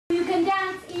can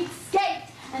dance, eat, skate,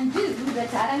 and do the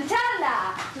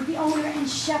tarantella with the owner and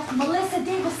chef Melissa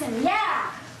Davison.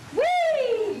 Yeah!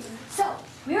 Whee! So,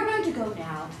 we are going to go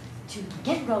now to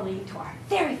get rolling to our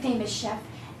very famous chef,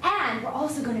 and we're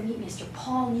also going to meet Mr.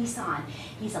 Paul Nisson.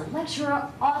 He's a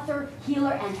lecturer, author,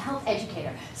 healer, and health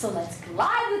educator. So let's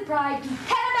glide with pride to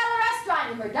Terrabella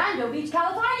Restaurant in Redondo Beach,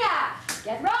 California.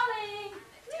 Get rolling!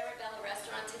 The Terrabella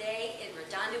Restaurant today in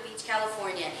Redondo Beach,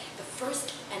 California. The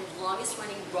first and longest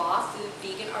running raw food,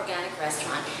 vegan, organic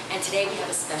restaurant. And today we have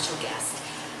a special guest.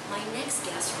 My next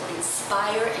guest will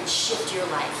inspire and shift your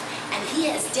life. And he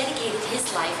has dedicated his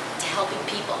life to helping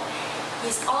people.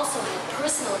 He's also had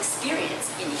personal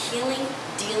experience in healing,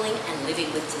 dealing, and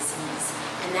living with disease.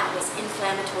 And that was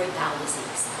inflammatory bowel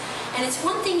disease. And it's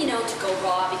one thing, you know, to go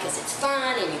raw because it's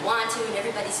fun and you want to and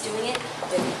everybody's doing it,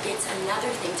 but it's another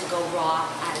thing to go raw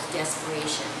out of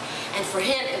desperation. And for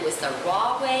him, it was the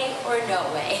raw way or no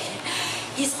way.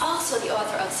 He's also the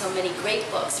author of so many great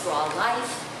books, Raw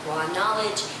Life, Raw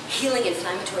Knowledge, Healing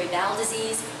Inflammatory Bowel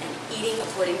Disease, and Eating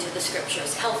According to the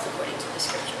Scriptures, Health According to the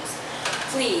Scriptures.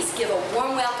 Please give a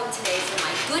warm welcome today for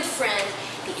my good friend,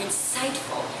 the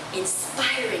insightful,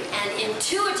 inspiring, and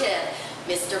intuitive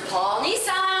Mr. Paul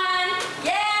Nisson.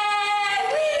 Yay!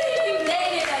 Woo! You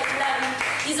made it, I love him.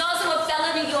 He's also a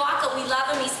fellow New Yorker. We love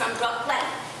him. He's from Brooklyn.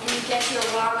 And you get your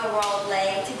raw roll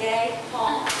lay today.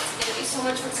 Paul, thank you so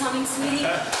much for coming, sweetie.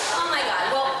 Oh my God.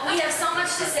 Well, we have so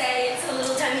much to say. It's a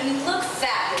little time. You look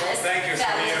fabulous. Thank you,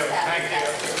 fabulous, Thank you.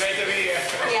 It's great to be here.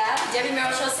 Yeah, Debbie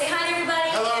Merrill Show. Say hi to everybody.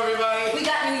 Hello, everybody. We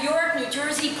got New York, New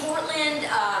Jersey, Portland,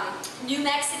 New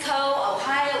Mexico,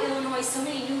 Ohio, Illinois, so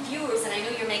many new viewers, and I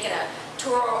know you're making a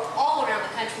tour all around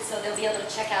the country, so they'll be able to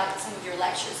check out some of your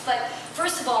lectures. But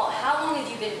first of all, how long have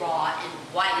you been raw, and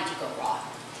why did you go raw?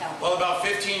 Tell me. Well, about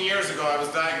 15 years ago, I was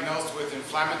diagnosed with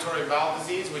inflammatory bowel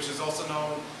disease, which is also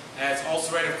known as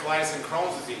ulcerative colitis and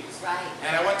Crohn's disease. Right.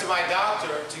 And I went to my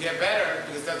doctor to get better,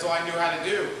 because that's all I knew how to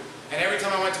do. And every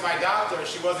time I went to my doctor,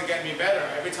 she wasn't getting me better.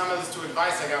 Every time I listened to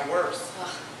advice, I got worse.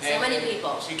 Oh, so many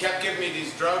people. She kept giving me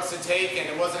these drugs to take, and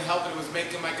it wasn't helping. It was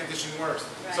making my condition worse.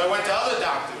 Right. So I went to other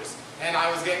doctors, and I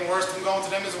was getting worse from going to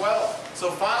them as well.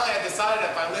 So finally, I decided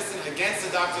if I listened against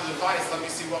the doctor's advice, let me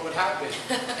see what would happen.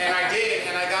 And I did,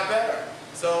 and I got better.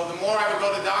 So the more I would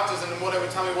go to doctors, and the more they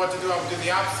would tell me what to do, I would do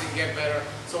the opposite and get better.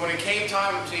 So when it came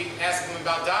time to ask them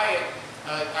about diet,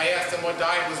 I asked them what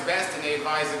diet was best, and they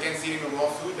advised against eating a raw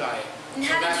food diet. And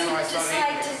how did you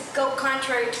decide to go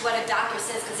contrary to what a doctor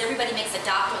says? Because everybody makes a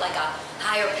doctor like a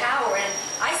higher power. And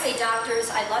I say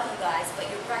doctors, I love you guys, but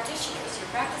you're practitioners.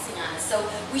 You're practicing on us. So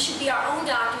we should be our own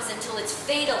doctors until it's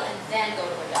fatal and then go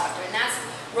to a doctor. And that's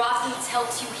raw foods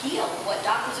helps you heal what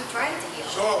doctors are trying to heal.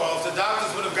 Sure, well, if the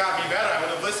doctors would have got me better, I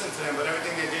would have listened to them, but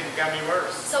everything they did got me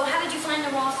worse. So how did you find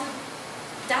the raw food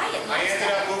diet? I ended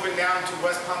up moving down to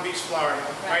West Palm Beach, Florida,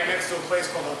 right next to a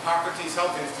place called Hippocrates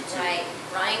Health Institute. Right,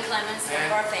 Brian Clemens, one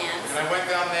of our fans. And I went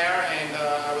down there, and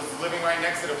I was living right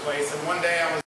next to the place, and one day I was